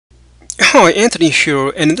Hi, Anthony here,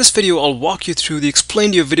 and in this video I'll walk you through the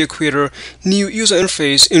Explaindio Video Creator new user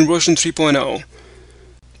interface in version 3.0.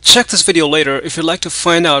 Check this video later if you'd like to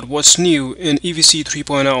find out what's new in EVC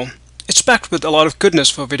 3.0. It's packed with a lot of goodness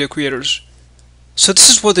for video creators. So this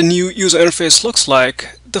is what the new user interface looks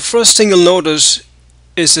like. The first thing you'll notice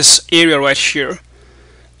is this area right here.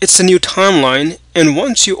 It's the new timeline, and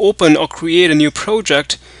once you open or create a new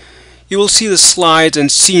project, you will see the slides and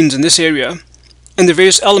scenes in this area and the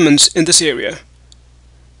various elements in this area.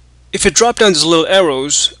 If you drop down these little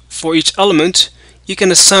arrows for each element, you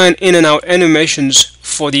can assign in and out animations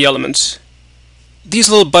for the elements. These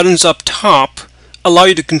little buttons up top allow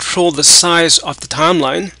you to control the size of the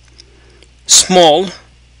timeline: small,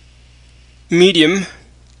 medium,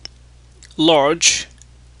 large,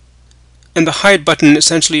 and the hide button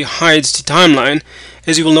essentially hides the timeline.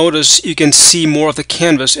 As you will notice, you can see more of the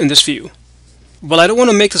canvas in this view. Well, I don't want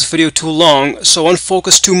to make this video too long, so I won't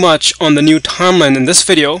focus too much on the new timeline in this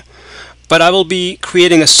video, but I will be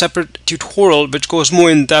creating a separate tutorial which goes more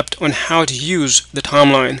in depth on how to use the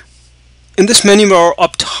timeline. In this menu bar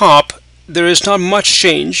up top, there is not much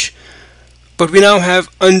change, but we now have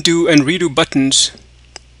undo and redo buttons.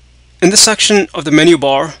 In this section of the menu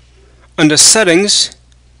bar, under settings,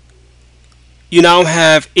 you now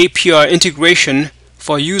have API integration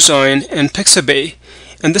for Usign and Pixabay,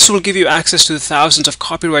 and this will give you access to thousands of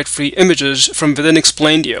copyright-free images from within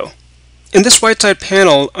Explaindio. In this right side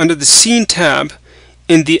panel, under the Scene tab,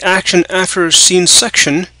 in the Action After Scene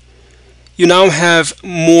section, you now have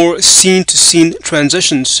more scene-to-scene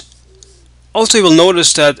transitions. Also, you will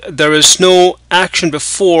notice that there is no Action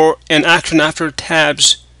Before and Action After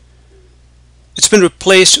tabs. It's been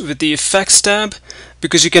replaced with the Effects tab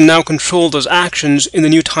because you can now control those actions in the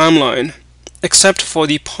new timeline, except for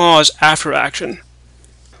the Pause After action.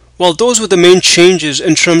 Well, those were the main changes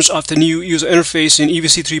in terms of the new user interface in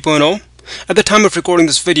EVC 3.0. At the time of recording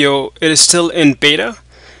this video, it is still in beta,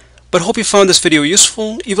 but hope you found this video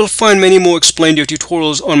useful. You will find many more Explaindio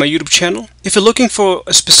tutorials on my YouTube channel. If you're looking for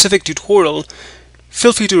a specific tutorial,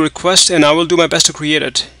 feel free to request and I will do my best to create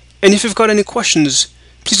it. And if you've got any questions,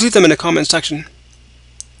 please leave them in the comment section.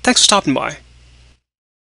 Thanks for stopping by.